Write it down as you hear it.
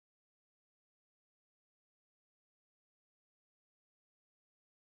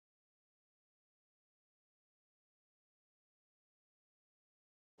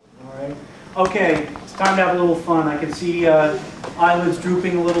Okay, it's time to have a little fun. I can see eyelids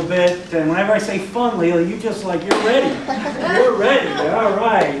drooping a little bit. And whenever I say fun, Layla, you just like, you're ready. You're ready. All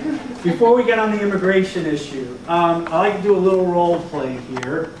right. Before we get on the immigration issue, I like to do a little role play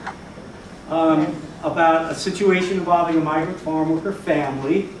here about a situation involving a migrant farm worker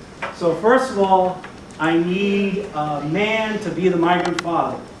family. So first of all, I need a man to be the migrant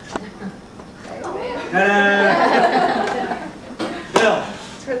father. Bill.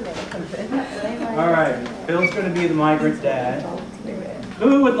 All right, Phil's going to be the migrant dad.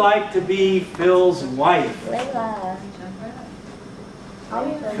 Who would like to be Phil's wife? Layla.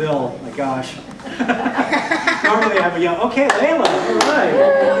 Phil, my gosh. Normally I have a young, okay, Layla, all right.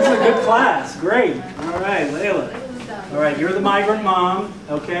 This is a good class, great. All right, Layla. All right, you're the migrant mom,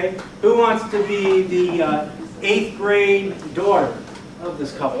 okay? Who wants to be the 8th grade daughter of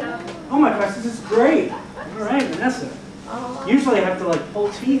this couple? Oh my gosh, this is great. All right, Vanessa. Usually I have to like pull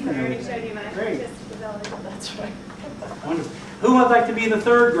teeth and everything. Great. That's right. Wonderful. Who would like to be the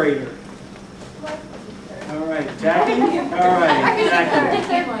 3rd grader? All right, Jackie? All right,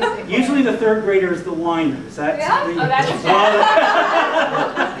 Jackie. Usually the 3rd grader is the whiner. Is that something? Oh, that's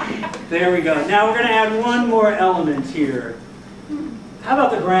Jackie. There we go. Now we're going to add one more element here. How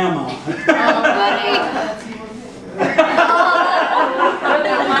about the grandma?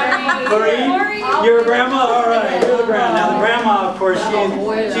 Maureen? You're a grandma? All right, you're the grandma. Now the grandma, of course,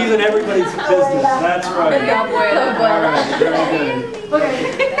 she's in everybody's business. That's right. All right, very good.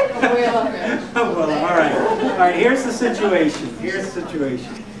 Well, all right. All right, here's the situation. Here's the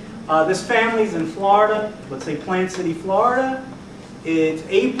situation. This family's in Florida. Let's say Plant City, Florida. It's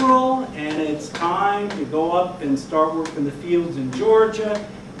April, and it's time to go up and start work in the fields in Georgia,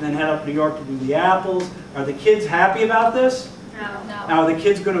 and then head up to New York to do the apples. Are the kids happy about this? No. Now, are the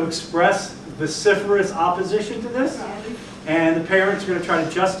kids going to express vociferous opposition to this? And the parents are going to try to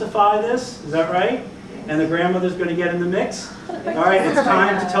justify this, is that right? And the grandmother's going to get in the mix? All right, it's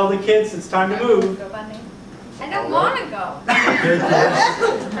time to tell the kids it's time to move. I don't want to go.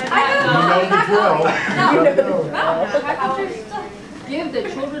 Give the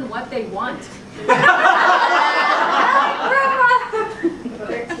children what they want.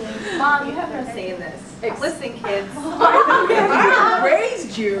 Mom, you have no say in this. Listen, kids. If you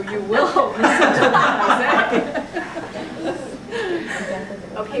raised you, you will listen to what I say.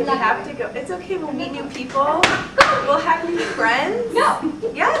 Okay, we have to go. It's okay, we'll meet new people. We'll have new friends. No.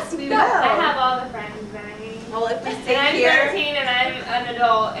 Yes, we will. I have all the friends that I need. Well, if we And stay I'm here. 13 and I'm an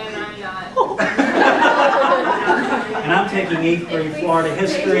adult and I'm not. And I'm taking 8th grade Florida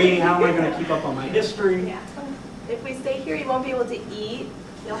history. How am I going to keep up on my history? If we stay here, you won't be able to eat.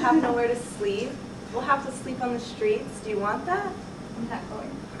 You'll have nowhere to sleep. We'll have to sleep on the streets. Do you want that? I'm not going.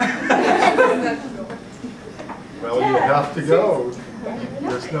 Well, you have to go.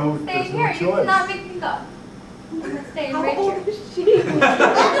 There's no Stay here. You choice. cannot make me go. I'm staying How right old here. is she? I'm in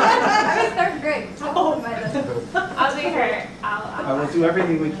 3rd grade. How old am I then? I'll be her. I will do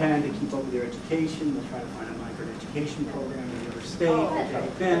everything we can to keep up with your education. We'll try to find a migrant education program in the other state.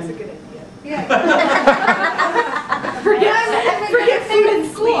 That's a good idea. Yeah. Forget food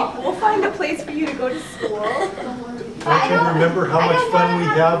and sleep. We'll find a place for you to go to school. Don't you remember how much fun we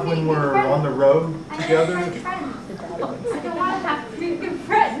have when we're on the road together? I don't want to have to be good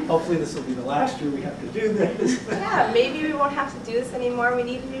friends. Hopefully this will be the last year we have to do this. Yeah, maybe we won't have to do this anymore. We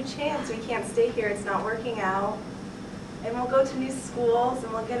need a new chance. We can't stay here. It's not working out. And we'll go to new schools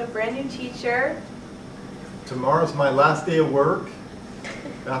and we'll get a brand new teacher. Tomorrow's my last day of work.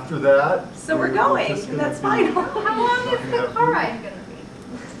 After that, So we're going, just and gonna that's be- fine. How long is the car ride going to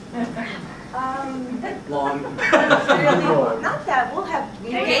be? Long. Not that. We'll have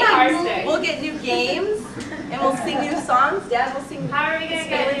new Take a car games. stick. We'll get new games, and we'll sing new songs. Dad will sing. How are we going to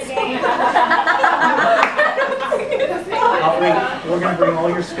get a game? We're going to bring all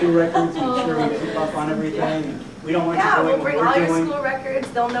your school records and make sure we keep up on everything. We don't want you Yeah, doing we'll what bring we're all your doing. school records.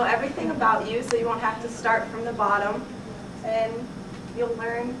 They'll know everything about you, so you won't have to start from the bottom. And you'll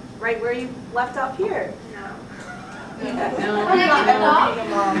learn right where you left off here. No. And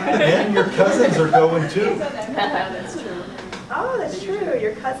your cousins are going too. That's true. Oh, that's true.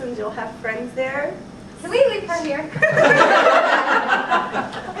 Your cousins, you'll have friends there. Can we leave her here?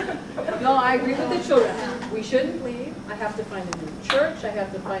 No, I agree with the children. We shouldn't leave. I have to find a new church. I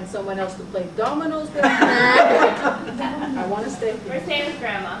have to find someone else to play dominoes with. I want to stay We're here. staying with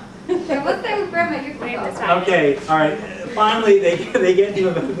Grandma. We'll stay with Grandma. You can go. Okay, all right. Finally, they get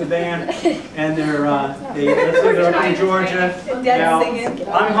into the van, and they're up in Georgia. And Dad's Now, singing.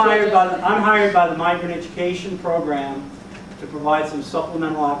 I'm hired by the Migrant Education Program to provide some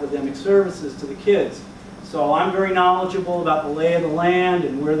supplemental academic services to the kids. So I'm very knowledgeable about the lay of the land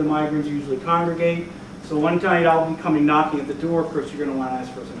and where the migrants usually congregate. So one night I'll be coming knocking at the door. Of course, you're going to want to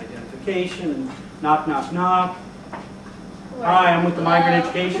ask for some identification and knock, knock, knock. Hi, I'm with the Migrant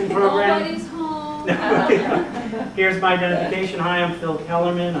Education Program. Nobody's home. Here's my identification. Hi, I'm Phil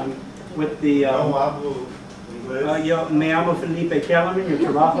Kellerman. I'm with the... Yo me llamo Felipe Kellerman. Yo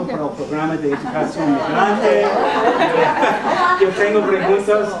trabajo para el programa de educación migrante. Yo tengo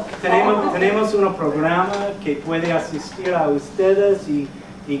preguntas. Tenemos un programa que puede asistir a ustedes y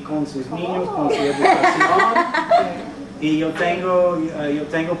con sus niños, con su educación. Y yo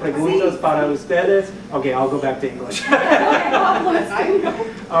tengo preguntas para ustedes. Okay, I'll go back to English.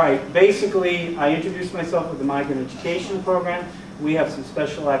 All right, basically, I introduced myself with the Migrant Education Program. We have some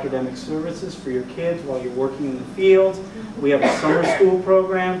special academic services for your kids while you're working in the field. We have a summer school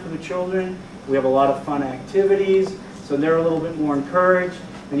program for the children. We have a lot of fun activities, so they're a little bit more encouraged.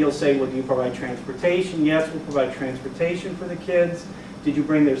 And you'll say, well, do you provide transportation? Yes, we'll provide transportation for the kids. Did you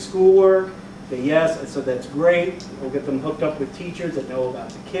bring their schoolwork? Yes, so that's great. We'll get them hooked up with teachers that know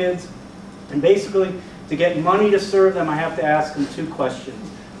about the kids. And basically, to get money to serve them, I have to ask them 2 questions.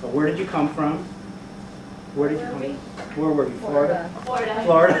 So where did you come from? Where did you come from? Where were you? Florida?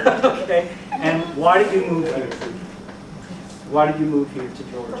 Florida, okay. And why did you move here? Why did you move here to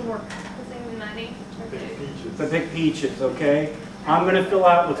Georgia? For work. Money. To pick peaches, okay. I'm going to fill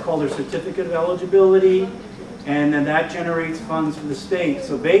out what's called a certificate of eligibility, and then that generates funds for the state.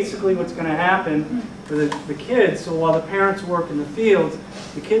 So basically what's going to happen for the kids, so while the parents work in the fields,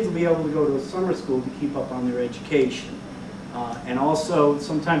 the kids will be able to go to a summer school to keep up on their education. And also,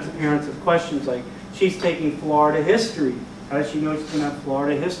 sometimes the parents have questions like, she's taking Florida history. How does she know she's going to have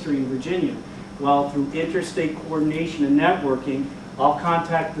Florida history in Virginia? Well, through interstate coordination and networking, I'll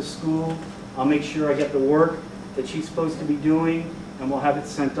contact the school. I'll make sure I get the work that she's supposed to be doing, and we'll have it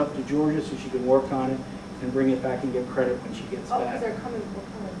sent up to Georgia so she can work on it and bring it back and get credit when she gets back. Because we're coming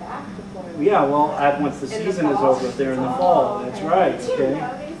back to Florida. Yeah, well, once the season is over up there in the fall. That's right, okay.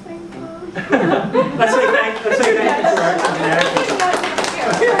 Let's say thank you for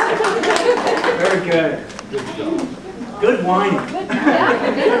Very good. Good whining.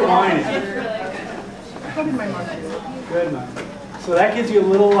 Good whining. Good man. So that gives you a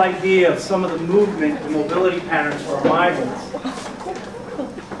little idea of some of the movement and mobility patterns for our migrants.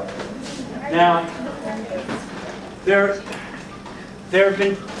 Now, there have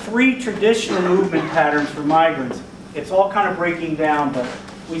been 3 traditional movement patterns for migrants. It's all kind of breaking down, but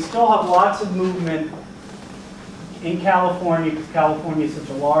we still have lots of movement in California because California is such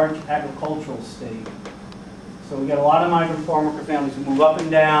a large agricultural state. So we get a lot of migrant farm worker families who move up and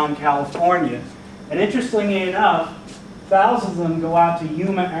down California. And interestingly enough, thousands of them go out to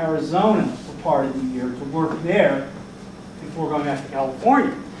Yuma, Arizona for part of the year to work there before going back to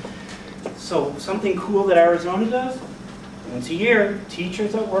California. So something cool that Arizona does, once a year,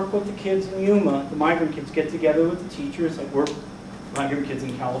 teachers that work with the kids in Yuma, the migrant kids get together with the teachers that work with migrant kids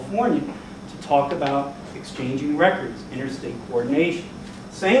in California to talk about exchanging records, interstate coordination.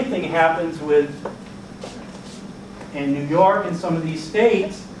 Same thing happens in New York and some of these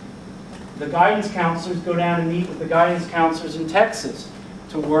states. The guidance counselors go down and meet with the guidance counselors in Texas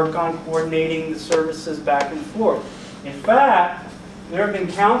to work on coordinating the services back and forth. In fact, there have been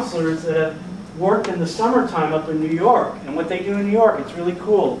counselors that have worked in the summertime up in New York. And what they do in New York, it's really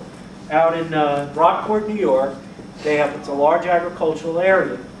cool. Out in Rockport, New York, it's a large agricultural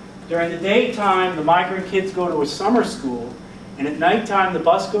area. During the daytime, the migrant kids go to a summer school, and at nighttime the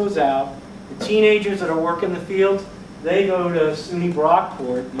bus goes out. The teenagers that are working the fields, they go to SUNY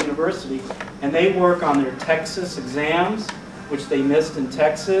Brockport, the university, and they work on their Texas exams, which they missed in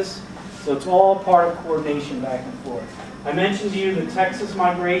Texas. So it's all part of coordination back and forth. I mentioned to you the Texas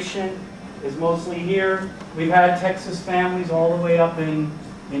migration is mostly here. We've had Texas families all the way up in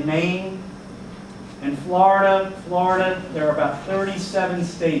Maine. In Florida, there are about 37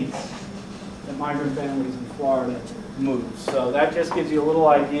 states that migrant families in Florida move. So that just gives you a little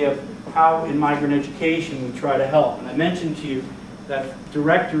idea of how in migrant education we try to help. And I mentioned to you that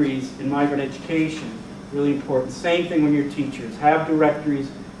directories in migrant education, really important. Same thing when you're teachers. Have directories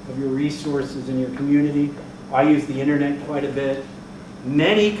of your resources in your community. I use the internet quite a bit.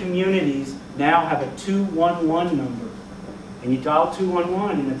 Many communities now have a 211 number. And you dial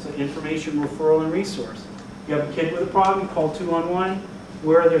 211 and it's an information referral and resource. You have a kid with a problem, you call 211.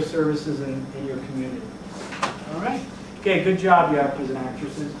 Where are their services in your community? All right. Okay, good job, you actors and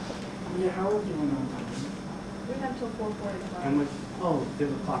actresses. Yeah, how are we doing on time? We have till 4:45. And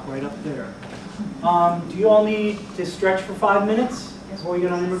there's a clock right up there. Do you all need to stretch for 5 minutes before we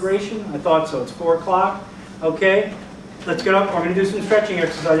get on immigration? I thought so. It's 4 o'clock. Okay. Let's get up. We're going to do some stretching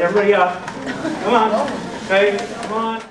exercise. Everybody up. Come on. Okay, come on.